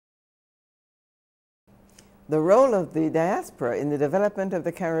The role of the diaspora in the development of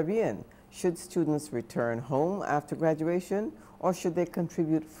the Caribbean. Should students return home after graduation, or should they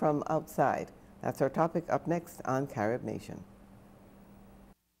contribute from outside? That's our topic up next on Carib Nation.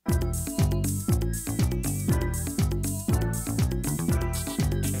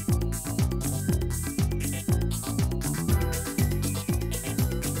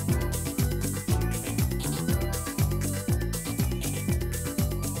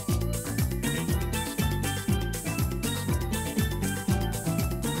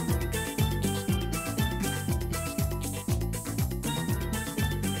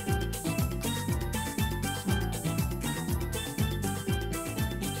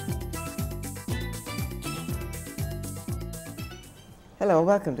 Hello,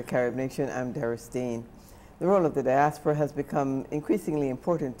 welcome to Carib Nation. I'm Doris Dean. The role of the diaspora has become increasingly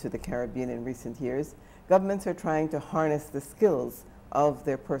important to the Caribbean in recent years. Governments are trying to harness the skills of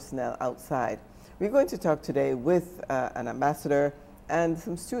their personnel outside. We're going to talk today with an ambassador and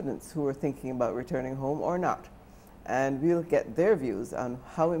some students who are thinking about returning home or not. And we'll get their views on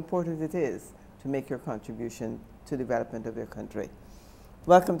how important it is to make your contribution to the development of your country.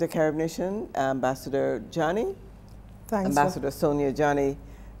 Welcome to Carib Nation, Ambassador Johnny. Thanks. Ambassador Sonia Johnny,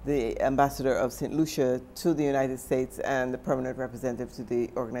 the Ambassador of St. Lucia to the United States and the Permanent Representative to the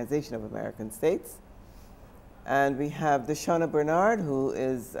Organization of American States. And we have Deshauna Bernard, who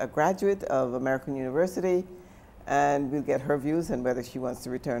is a graduate of American University, and we'll get her views on whether she wants to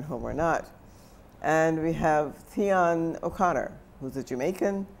return home or not. And we have Theon O'Connor, who's a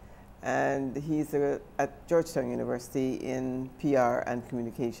Jamaican, and he's at Georgetown University in PR and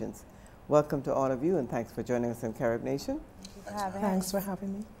Communications. Welcome to all of you, and thanks for joining us on Carib Nation. Thanks for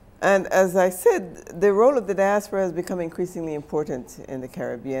having me. And as I said, the role of the diaspora has become increasingly important in the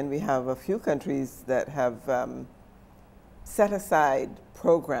Caribbean. We have a few countries that have set aside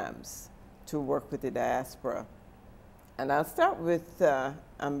programs to work with the diaspora. And I'll start with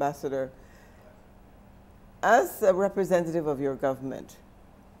Ambassador. As a representative of your government,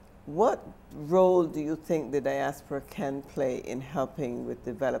 what role do you think the diaspora can play in helping with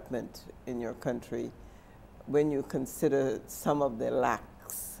development in your country when you consider some of the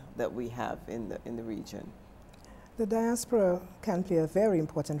lacks that we have in the region? The diaspora can play a very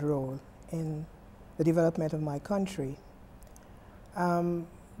important role in the development of my country.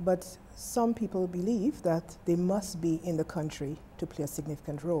 But some people believe that they must be in the country to play a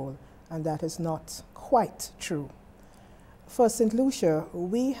significant role, and that is not quite true. For St. Lucia,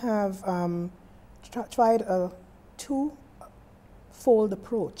 we have tried a two-fold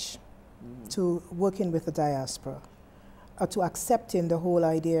approach to working with the diaspora, to accepting the whole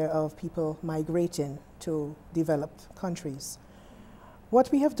idea of people migrating to developed countries. What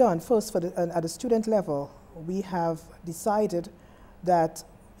we have done, first, at the student level, we have decided that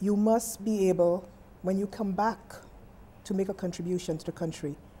you must be able, when you come back to make a contribution to the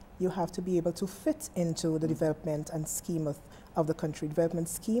country, you have to be able to fit into the development and scheme of the country, development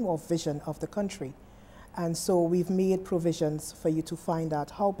scheme or vision of the country. And so we've made provisions for you to find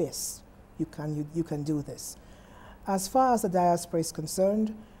out how best you can do this. As far as the diaspora is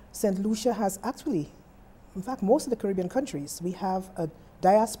concerned, St. Lucia has actually, in fact, most of the Caribbean countries, we have a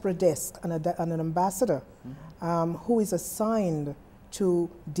diaspora desk and an ambassador who is assigned to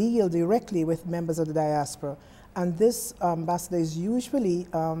deal directly with members of the diaspora. And this ambassador is usually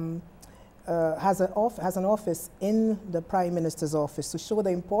has an office in the Prime Minister's office to show the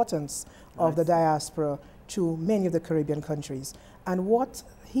importance of the diaspora to many of the Caribbean countries. And what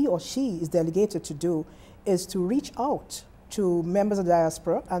he or she is delegated to do is to reach out to members of the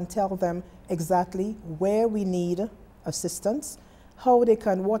diaspora and tell them exactly where we need assistance, how they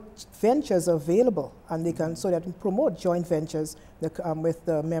can, what ventures are available, and they can, so that we promote joint ventures with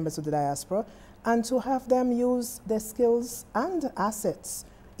the members of the diaspora, and to have them use their skills and assets,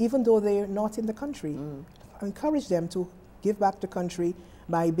 even though they're not in the country. Encourage them to give back to the country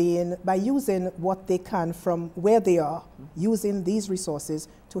by using what they can from where they are, using these resources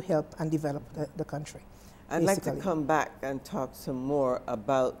to help and develop the country. I'd like to come back and talk some more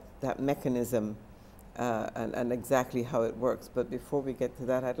about that mechanism and exactly how it works. But before we get to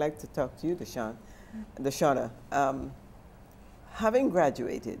that, I'd like to talk to you, Deshauna. Having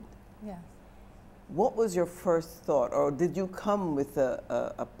graduated, yes. What was your first thought, or did you come with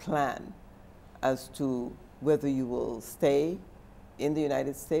a plan as to whether you will stay in the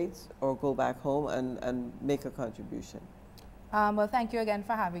United States or go back home and make a contribution? Well, thank you again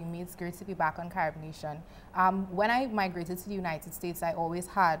for having me. It's great to be back on Carib Nation. When I migrated to the United States, I always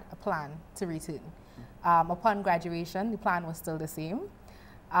had a plan to return. Upon graduation, the plan was still the same.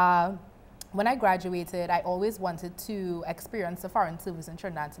 when I graduated, I always wanted to experience the foreign service in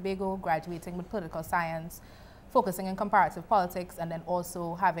Trinidad and Tobago, graduating with political science, focusing in comparative politics, and then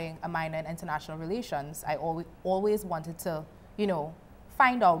also having a minor in international relations. I always wanted to, you know,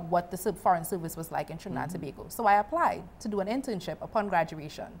 find out what the foreign service was like in Trinidad and Tobago. So I applied to do an internship upon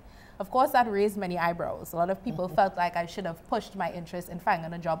graduation. Of course, that raised many eyebrows. A lot of people felt like I should have pushed my interest in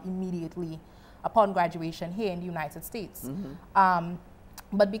finding a job immediately upon graduation here in the United States.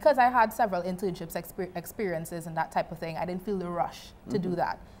 But because I had several internships experiences and that type of thing, I didn't feel the rush to do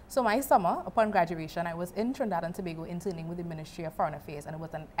that. So my summer, upon graduation, I was in Trinidad and Tobago interning with the Ministry of Foreign Affairs, and it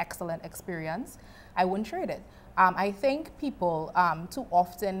was an excellent experience. I wouldn't trade it. I think people too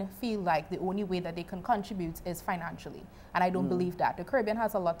often feel like the only way that they can contribute is financially, and I don't believe that. The Caribbean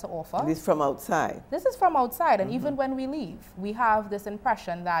has a lot to offer. This from outside. This is from outside, and even when we leave, we have this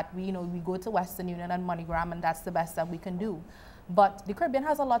impression that we go to Western Union and MoneyGram, and that's the best that we can do. But the Caribbean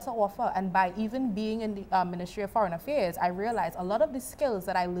has a lot to offer, and by even being in the Ministry of Foreign Affairs, I realized a lot of the skills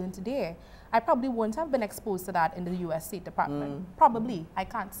that I learned there, I probably wouldn't have been exposed to that in the U.S. State Department. Probably, I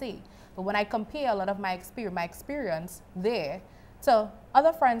can't say. But when I compare a lot of my experience there to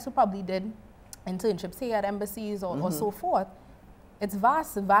other friends who probably did internships here at embassies or so forth, it's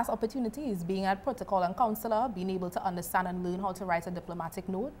vast opportunities, being at protocol and consular, being able to understand and learn how to write a diplomatic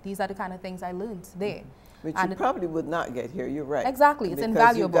note. These are the kind of things I learned there. Which you probably would not get here, you're right. Exactly, it's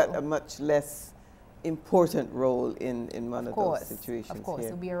invaluable. Because you've got a much less important role in one of those situations. Of course, here.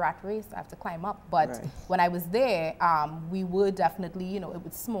 it would be a rat race. I have to climb up. But when I was there, we were definitely, it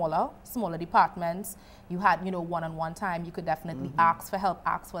was smaller departments. You had, one-on-one time. You could definitely ask for help,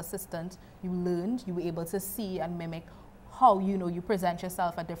 ask for assistance. You learned. You were able to see and mimic how, you present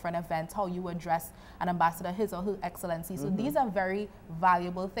yourself at different events, how you address an ambassador, his or her excellency. So these are very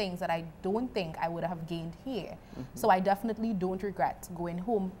valuable things that I don't think I would have gained here. So I definitely don't regret going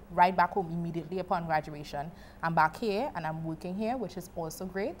home, right back home immediately upon graduation. I'm back here and I'm working here, which is also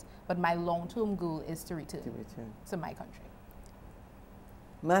great. But my long-term goal is to return to my country.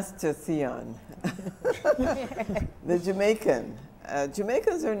 Master Theon, the Jamaican.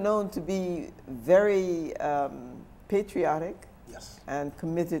 Jamaicans are known to be very patriotic and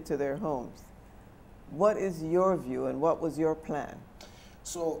committed to their homes. What is your view and what was your plan?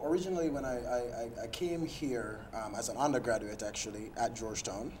 So originally when I came here as an undergraduate actually at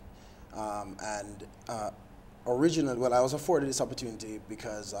Georgetown, originally, well, I was afforded this opportunity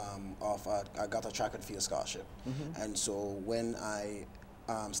because I got a track and field scholarship. And so when I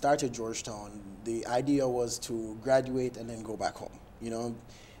started Georgetown, the idea was to graduate and then go back home.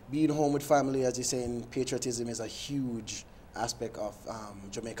 Being home with family, as you're saying, patriotism is a huge aspect of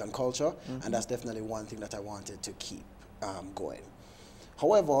Jamaican culture, and that's definitely one thing that I wanted to keep going.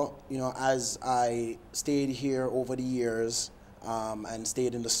 However, as I stayed here over the years and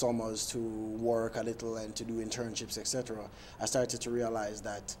stayed in the summers to work a little and to do internships, etc., I started to realize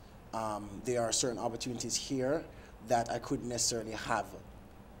that there are certain opportunities here that I couldn't necessarily have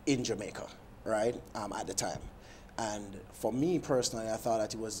in Jamaica, right, at the time. And for me personally, I thought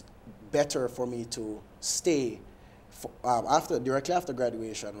that it was better for me to stay directly after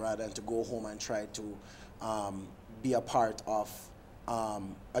graduation rather than to go home and try to be a part of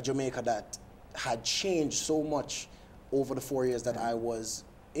a Jamaica that had changed so much over the 4 years that I was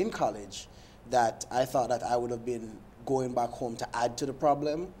in college that I thought that I would have been going back home to add to the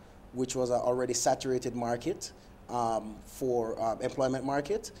problem, which was an already saturated market for employment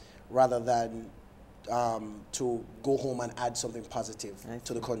market, rather than to go home and add something positive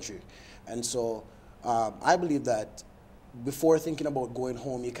to the country. And so I believe that before thinking about going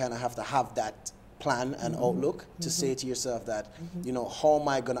home, you kind of have to have that plan and outlook to say to yourself that, how am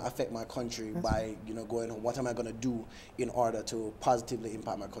I going to affect my country by, going home? What am I going to do in order to positively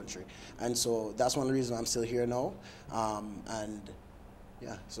impact my country? And so that's one of the reasons I'm still here now. And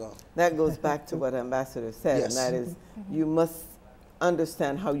yeah, so. That goes back to what Ambassador said, and that is you must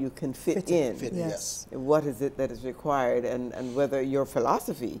understand how you can fit in. Yes. What is it that is required and whether your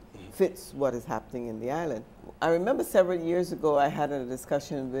philosophy fits what is happening in the island. I remember several years ago I had a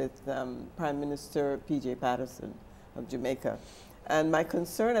discussion with Prime Minister P.J. Patterson of Jamaica, and my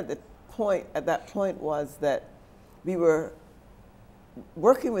concern at that point was that we were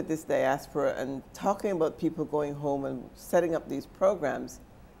working with this diaspora and talking about people going home and setting up these programs,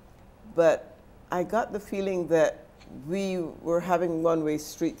 but I got the feeling that we were having one-way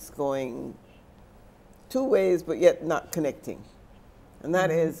streets going two ways but yet not connecting. And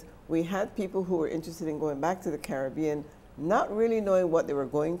that is, we had people who were interested in going back to the Caribbean, not really knowing what they were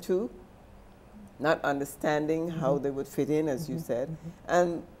going to, not understanding how they would fit in, as you said,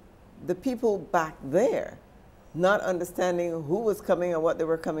 and the people back there not understanding who was coming and what they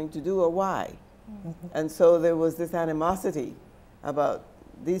were coming to do or why. And so there was this animosity about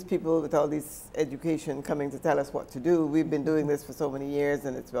these people with all this education coming to tell us what to do. We've been doing this for so many years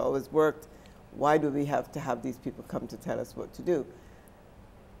and it's always worked. Why do we have to have these people come to tell us what to do?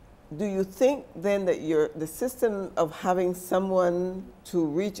 Do you think then that the system of having someone to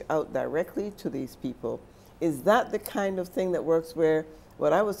reach out directly to these people, is that the kind of thing that works, where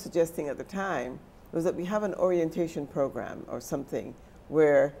what I was suggesting at the time was that we have an orientation program or something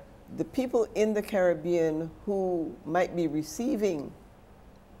where the people in the Caribbean who might be receiving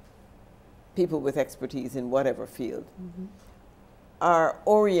people with expertise in whatever field are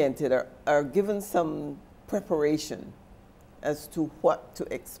oriented, are given some preparation as to what to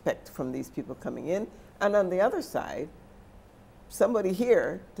expect from these people coming in. And on the other side, somebody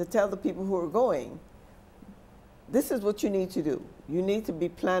here to tell the people who are going, this is what you need to do. You need to be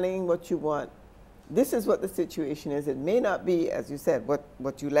planning what you want. This is what the situation is. It may not be, as you said,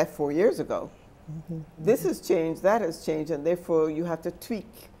 what you left 4 years ago. This has changed, that has changed, and therefore you have to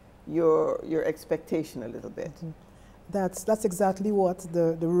tweak your expectation a little bit. That's exactly what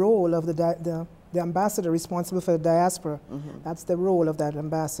the role of the ambassador responsible for the diaspora, that's the role of that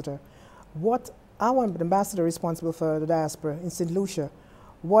ambassador. What our ambassador responsible for the diaspora in St. Lucia,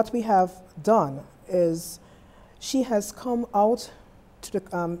 what we have done is she has come out to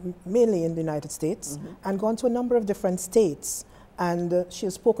the, mainly in the United States and gone to a number of different states, and she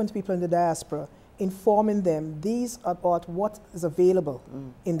has spoken to people in the diaspora, informing them these about what is available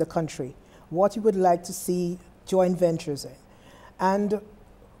in the country, what you would like to see joint ventures in. And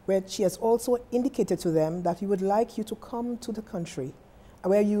where she has also indicated to them that we would like you to come to the country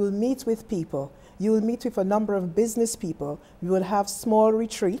where you will meet with people. You will meet with a number of business people. You will have small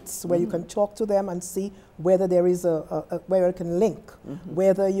retreats where you can talk to them and see whether there is where you can link,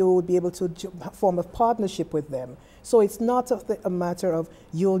 whether you will be able to form a partnership with them. So it's not a matter of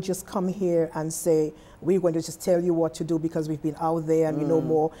you'll just come here and say, we're going to just tell you what to do because we've been out there and we know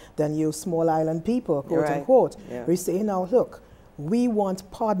more than you small island people, quote unquote. Yeah. We say, now look, we want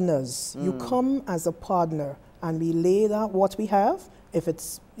partners. You come as a partner and we lay out what we have, if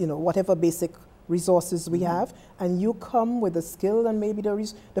it's, you know, whatever basic resources we have, and you come with the skill and maybe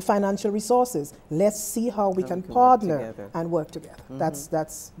the financial resources. Let's see how we can partner and work together.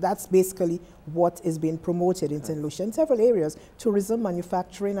 That's basically what is being promoted in St. Lucia in several areas: tourism,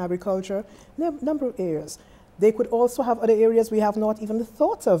 manufacturing, agriculture, number of areas. They could also have other areas we have not even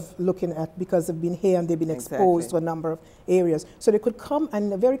thought of looking at because they've been here and they've been exposed to a number of areas. So they could come and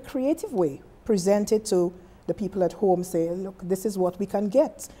in a very creative way present it to the people at home, say, look, this is what we can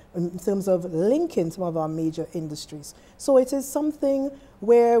get in terms of linking some of our major industries. So it is something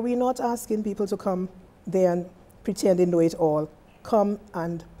where we're not asking people to come there and pretend they know it all. Come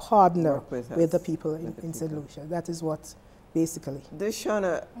and partner with the people in St. Lucia. That is what basically.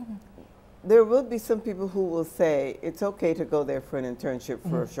 Shauna, there will be some people who will say it's okay to go there for an internship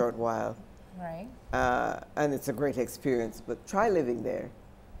for a short while. Right. And it's a great experience, but try living there.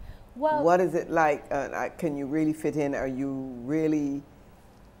 Well, what is it like? Can you really fit in? Are you really,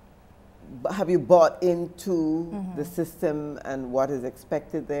 have you bought into the system and what is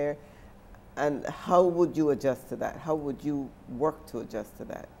expected there? And how would you adjust to that? How would you work to adjust to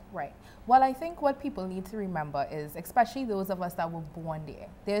that? Right. Well, I think what people need to remember is, especially those of us that were born there,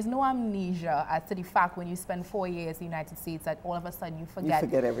 there's no amnesia as to the fact when you spend 4 years in the United States that all of a sudden you forget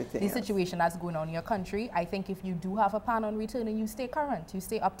everything the situation that's going on in your country. I think if you do have a plan on returning, you stay current, you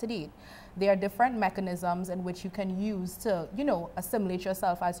stay up to date. There are different mechanisms in which you can use to, you know, assimilate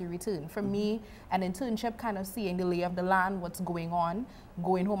yourself as you return. For me, an internship, kind of seeing the lay of the land, what's going on,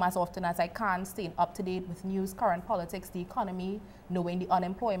 going home as often as I can, staying up to date with news, current politics, the economy, knowing the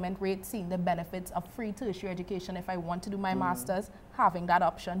unemployment rate, seeing the benefits of free tertiary education if I want to do my master's, having that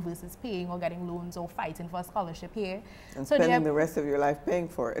option versus paying or getting loans or fighting for a scholarship here. And so spending the rest of your life paying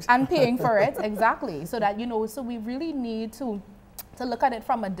for it. And paying for it, exactly. So that, you know, so we really need to look at it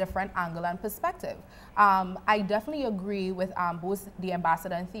from a different angle and perspective. I definitely agree with both the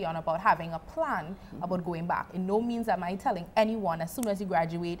ambassador and Theon about having a plan about going back. In no means am I telling anyone as soon as you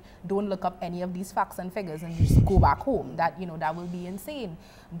graduate, don't look up any of these facts and figures and just go back home. That, you know, that will be insane.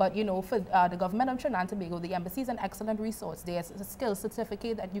 But, you know, for the government of Trinidad and Tobago, the embassy is an excellent resource. There's a skills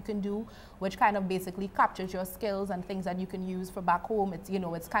certificate that you can do, which kind of basically captures your skills and things that you can use for back home. It's, you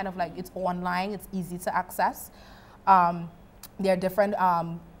know, it's kind of like, it's online, it's easy to access. There are different,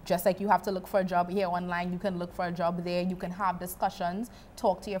 just like you have to look for a job here online, you can look for a job there, you can have discussions,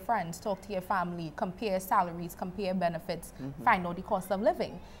 talk to your friends, talk to your family, compare salaries, compare benefits, find out the cost of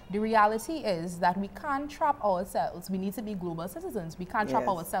living. The reality is that we can't trap ourselves. We need to be global citizens. We can't trap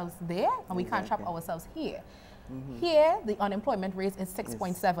ourselves there, and we can't trap ourselves here. Here, the unemployment rate is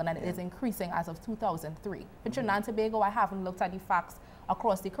 6.7, and it is increasing as of 2003. For Trinidad and Tobago, I haven't looked at the facts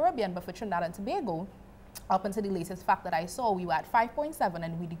across the Caribbean, but for Trinidad and Tobago, up until the latest fact that I saw, we were at 5.7,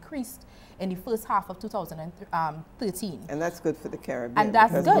 and we decreased in the first half of 2013. And that's good for the Caribbean. And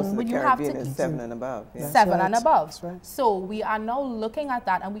that's good. Most of When the you have Caribbean to is 7 and above. Yeah. That's 7 right. and above. That's right. So we are now looking at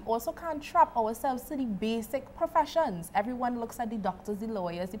that, and we also can't trap ourselves to the basic professions. Everyone looks at the doctors, the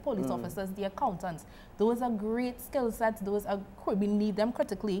lawyers, the police officers, the accountants. Those are great skill sets. Those are, we need them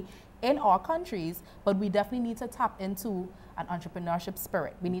critically in our countries, but we definitely need to tap into an entrepreneurship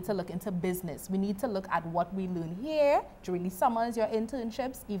spirit. We need to look into business. We need to look at what we learn here during the summers, your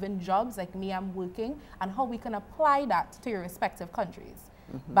internships, even jobs like me, I'm working, and how we can apply that to your respective countries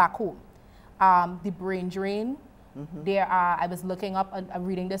back home. The brain drain. There are, I was looking up and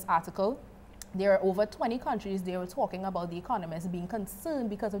reading this article. There are over 20 countries, they were talking about the economists being concerned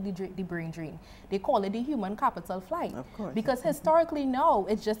because of the brain drain. They call it the human capital flight. Of course. Because historically now,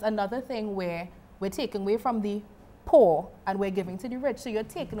 it's just another thing where we're taking away from the poor and we're giving to the rich. So you're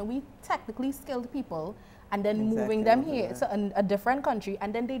taking away technically skilled people and then moving them here to a different country,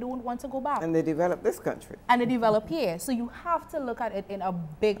 and then they don't want to go back. And they develop this country. And they develop here. So you have to look at it in a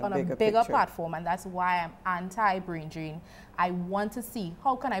bigger picture. platform, and that's why I'm anti-brain drain. I want to see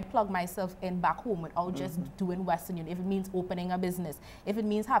how can I plug myself in back home without just doing Western Union. If it means opening a business, if it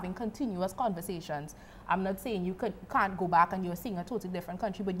means having continuous conversations. I'm not saying you can't go back and you're seeing a totally different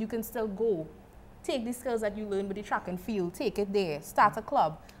country, but you can still go. Take the skills that you learn with the track and field, take it there, start a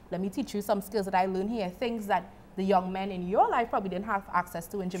club. Let me teach you some skills that I learned here, things that the young men in your life probably didn't have access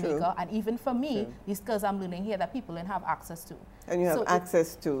to in Jamaica. True. And even for me, these skills I'm learning here that people didn't have access to. And you have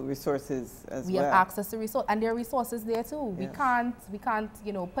access to resources as well. We have access to resources, and there are resources there too. Yeah. We can't,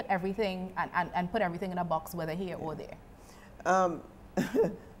 you know, put everything and put everything in a box, whether here or there.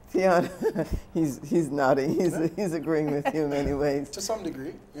 Theon, he's nodding. He's agreeing with you in many ways. To some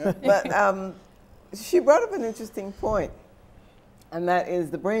degree, yeah. But she brought up an interesting point, and that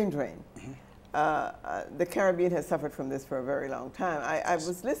is the brain drain. The Caribbean has suffered from this for a very long time. I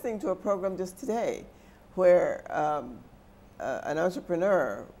was listening to a program just today where an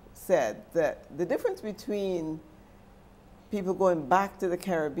entrepreneur said that the difference between people going back to the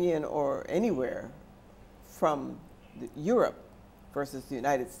Caribbean or anywhere from Europe versus the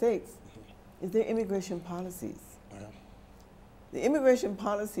United States is their immigration policies. The immigration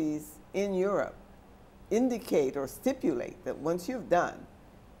policies in Europe indicate or stipulate that once you've done,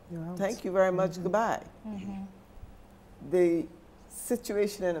 thank you very much, goodbye. The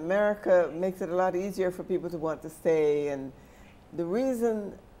situation in America makes it a lot easier for people to want to stay, and the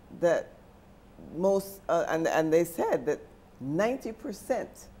reason that most, and they said that 90%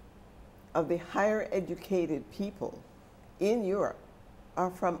 of the higher educated people in Europe are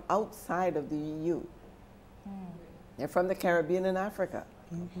from outside of the EU. They're from the Caribbean and Africa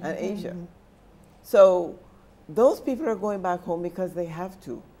and Asia. So those people are going back home because they have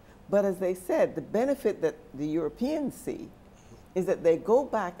to. But as they said, the benefit that the Europeans see is that they go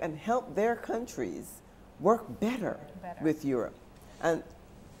back and help their countries work better with Europe. And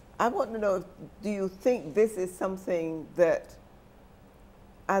I want to know, do you think this is something that,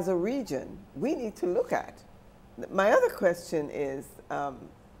 as a region, we need to look at? My other question is,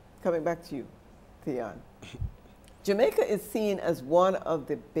 coming back to you, Theon. Jamaica is seen as one of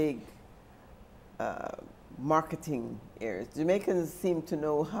the big marketing areas. Jamaicans seem to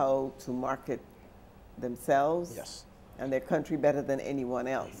know how to market themselves and their country better than anyone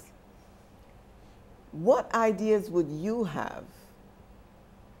else. What ideas would you have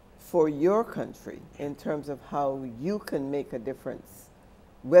for your country in terms of how you can make a difference,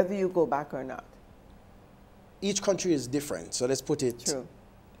 whether you go back or not? Each country is different, so let's put it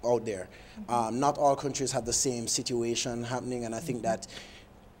out there. Not all countries have the same situation happening, and I think that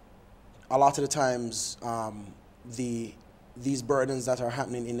a lot of the times these burdens that are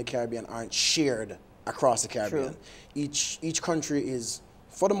happening in the Caribbean aren't shared across the Caribbean. Each country is,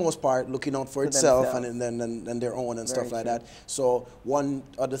 for the most part, looking out for itself and then their own and stuff like that. So one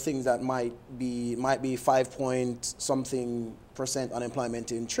of the things that might be 5 point something %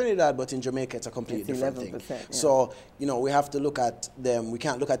 unemployment in Trinidad, but in Jamaica it's a completely different thing. Yeah. So, you know, we have to look at them. We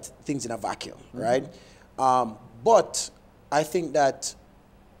can't look at things in a vacuum, right? But I think that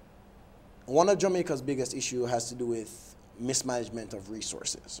one of Jamaica's biggest issue has to do with mismanagement of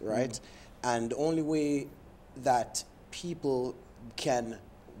resources, right? And the only way that people can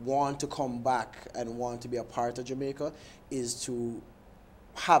want to come back and want to be a part of Jamaica is to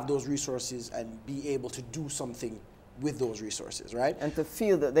have those resources and be able to do something with those resources, right? And to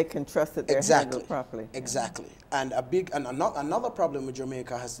feel that they can trust that they're handled properly. Exactly. And another problem with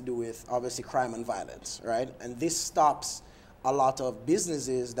Jamaica has to do with obviously crime and violence, right? And this stops a lot of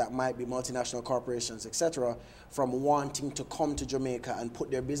businesses that might be multinational corporations, etc., from wanting to come to Jamaica and put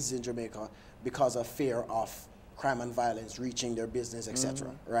their business in Jamaica because of fear of crime and violence reaching their business,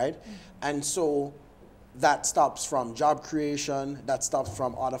 etc., right? And so that stops from job creation, that stops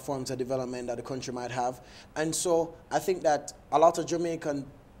from other forms of development that the country might have. And so I think that a lot of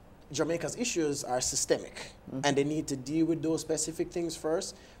Jamaica's issues are systemic, and they need to deal with those specific things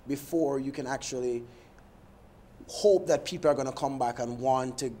first before you can actually hope that people are going to come back and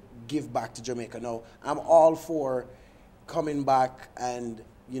want to give back to Jamaica. No, I'm all for coming back and,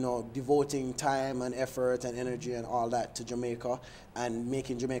 you know, devoting time and effort and energy and all that to Jamaica and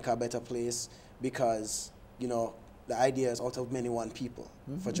making Jamaica a better place, because, you know, the idea is out of many one people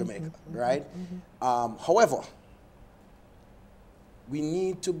for Jamaica, right? However, we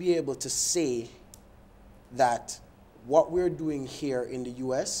need to be able to say that what we're doing here in the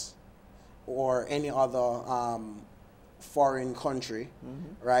US or any other foreign country,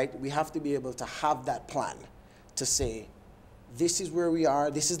 right? We have to be able to have that plan to say, this is where we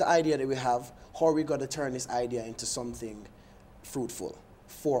are, this is the idea that we have, how are we going to turn this idea into something fruitful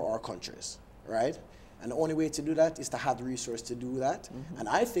for our countries, right? And the only way to do that is to have the resource to do that. And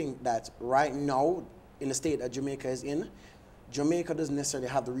I think that right now, in the state that Jamaica is in, Jamaica doesn't necessarily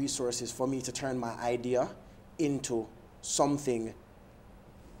have the resources for me to turn my idea into something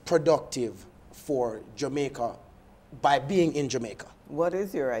productive for Jamaica by being in Jamaica. What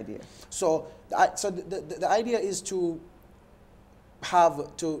is your idea? So, the idea is to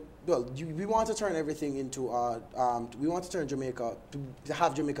have to, well, we want to turn everything into, we want to turn Jamaica, to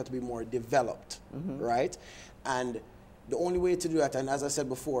have Jamaica to be more developed, right? And the only way to do that, and as I said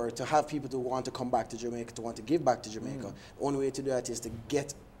before, to have people to want to come back to Jamaica, to want to give back to Jamaica, the only way to do that is to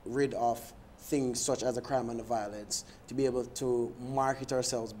get rid of things such as the crime and the violence, to be able to market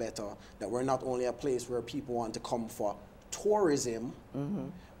ourselves better, that we're not only a place where people want to come for tourism,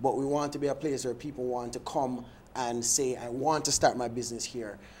 but we want to be a place where people want to come and say, I want to start my business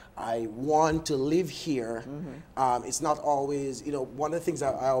here. I want to live here. It's not always, you know, one of the things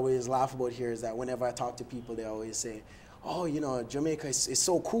that I always laugh about here is that whenever I talk to people, they always say, oh, you know, Jamaica is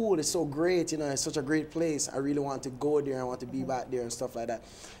so cool, it's so great, you know, it's such a great place. I really want to go there, I want to be back there and stuff like that.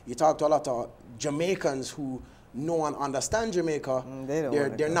 You talk to a lot of Jamaicans who know and understand Jamaica,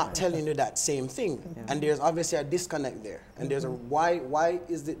 they're not telling you that same thing. And there's obviously a disconnect there. And there's a, why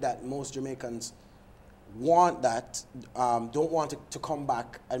is it that most Jamaicans want that, don't want to come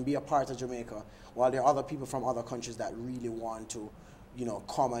back and be a part of Jamaica, while there are other people from other countries that really want to, you know,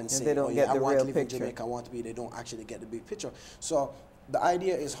 come and say, oh, yeah, I want to live in Jamaica, I want to be, they don't actually get the big picture. So the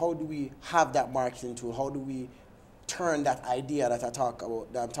idea is, how do we have that marketing tool? How do we turn that idea that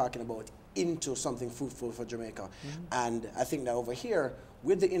I'm talking about into something fruitful for Jamaica? And I think that over here,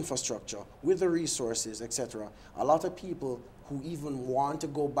 with the infrastructure, with the resources, etc., a lot of people who even want to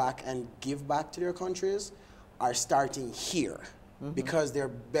go back and give back to their countries are starting here, because they're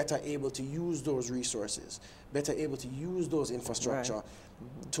better able to use those resources, better able to use those infrastructure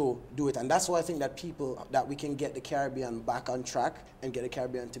to do it. And that's why I think that that we can get the Caribbean back on track and get the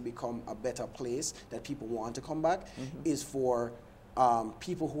Caribbean to become a better place that people want to come back, is for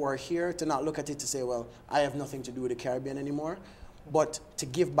people who are here to not look at it to say, well, I have nothing to do with the Caribbean anymore, but to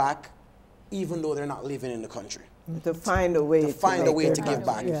give back even though they're not living in the country. To find a way to give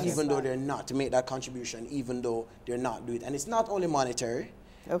back, even though they're not, to make that contribution, even though they're not doing it. And it's not only monetary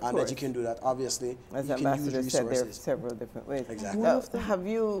that you can do that, obviously. As you Ambassador can use said, resources. there are several different ways. Exactly. Now, have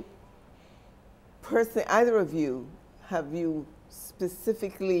you, personally, either of you, have you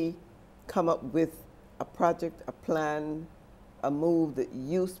specifically come up with a project, a plan, a move that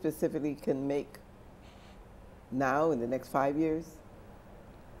you specifically can make now in the next 5 years?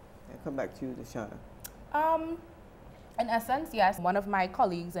 I'll come back to you, Deshauna. In essence, yes. One of my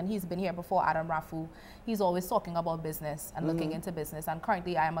colleagues, and he's been here before, Adam Rafu, he's always talking about business and looking into business. And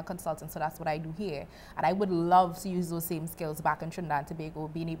currently I am a consultant, so that's what I do here. And I would love to use those same skills back in Trinidad and Tobago,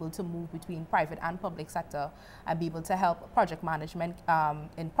 being able to move between private and public sector and be able to help project management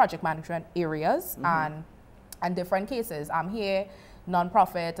in project management areas and different cases. I'm here,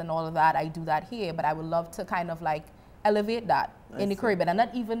 non-profit and all of that, I do that here, but I would love to kind of like elevate that in the Caribbean and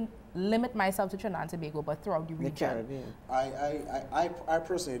not even limit myself to Trinidad and Tobago, but throughout the region. I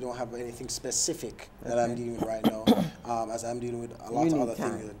personally don't have anything specific that I'm dealing with right now, as I'm dealing with a lot of other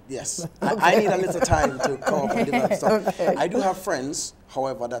things. Yes, I need a little time to come up with different stuff. I do have friends,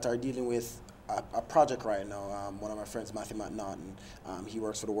 however, that are dealing with a project right now. One of my friends, Matthew McNaughton, he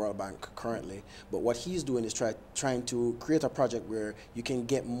works for the World Bank currently. But what he's doing is trying to create a project where you can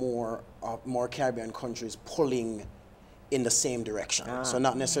get more Caribbean countries pulling in the same direction. So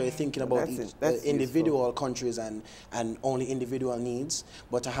not necessarily thinking about each individual countries and only individual needs,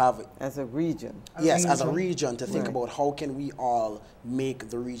 but to have as a region. As a region to think about how can we all make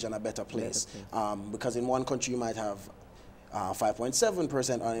the region a better place. Because in one country you might have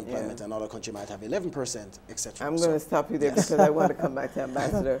 5.7% unemployment, another country might have 11%, etc. I'm going to stop you there because I want to come back to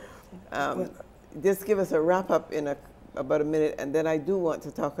Ambassador. Just give us a wrap up in about a minute, and then I do want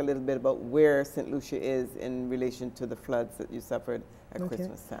to talk a little bit about where St. Lucia is in relation to the floods that you suffered at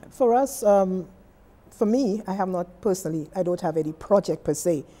Christmas time. For us, for me, I don't have any project per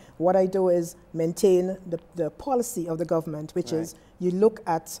se. What I do is maintain the policy of the government, which is you look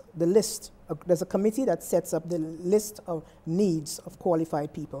at the list. There's a committee that sets up the list of needs of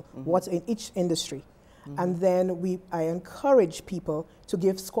qualified people, what's in each industry. And then I encourage people to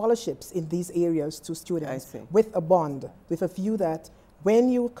give scholarships in these areas to students with a bond, with a view that when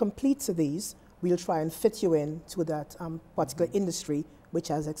you complete these, we'll try and fit you in to that particular industry which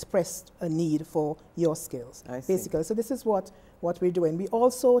has expressed a need for your skills, basically. So this is what we're doing. We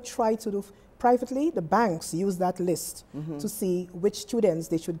also try to do privately, the banks use that list to see which students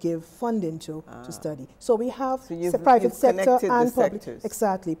they should give funding to study. So we have private sector and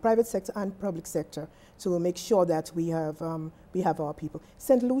public, private sector and public sector to make sure that we have our people.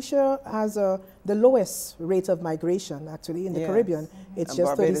 St. Lucia has the lowest rate of migration actually in the Caribbean. It's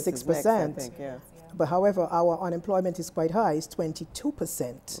just 36%. But however, our unemployment is quite high, it's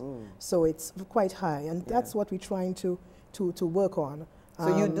 22%. So it's quite high, and that's what we're trying to work on.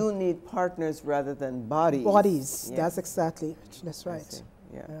 So you do need partners rather than bodies. Bodies, that's right.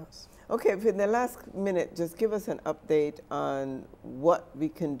 Yes. Okay, in the last minute, just give us an update on what we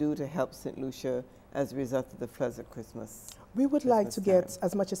can do to help St. Lucia as a result of the floods at Christmas. We would like to get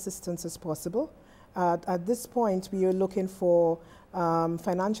as much assistance as possible. At this point, we are looking for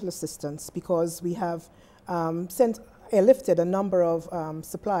financial assistance because we have lifted a number of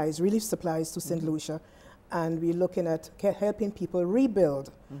relief supplies to St. Lucia, and we're looking at helping people rebuild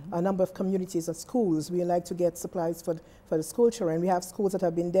a number of communities and schools. We like to get supplies for the school children. We have schools that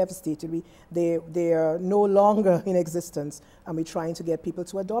have been devastated. They are no longer in existence, and we're trying to get people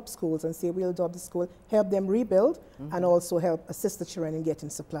to adopt schools and say we'll adopt the school, help them rebuild, and also help assist the children in getting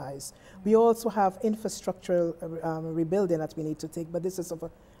supplies. We also have infrastructural rebuilding that we need to take, but this is of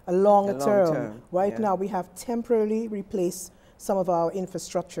a long term. Right now we have temporarily replaced some of our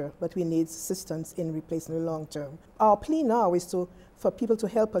infrastructure, but we need assistance in replacing the long term. Our plea now is for people to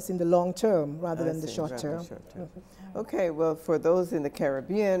help us in the long term rather than the short term. Okay, well, for those in the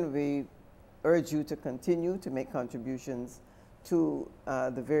Caribbean, we urge you to continue to make contributions to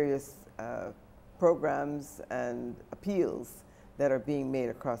the various programs and appeals that are being made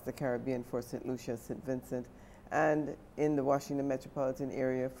across the Caribbean for St. Lucia, St. Vincent, and in the Washington metropolitan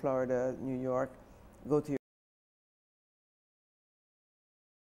area, Florida, New York. Go to your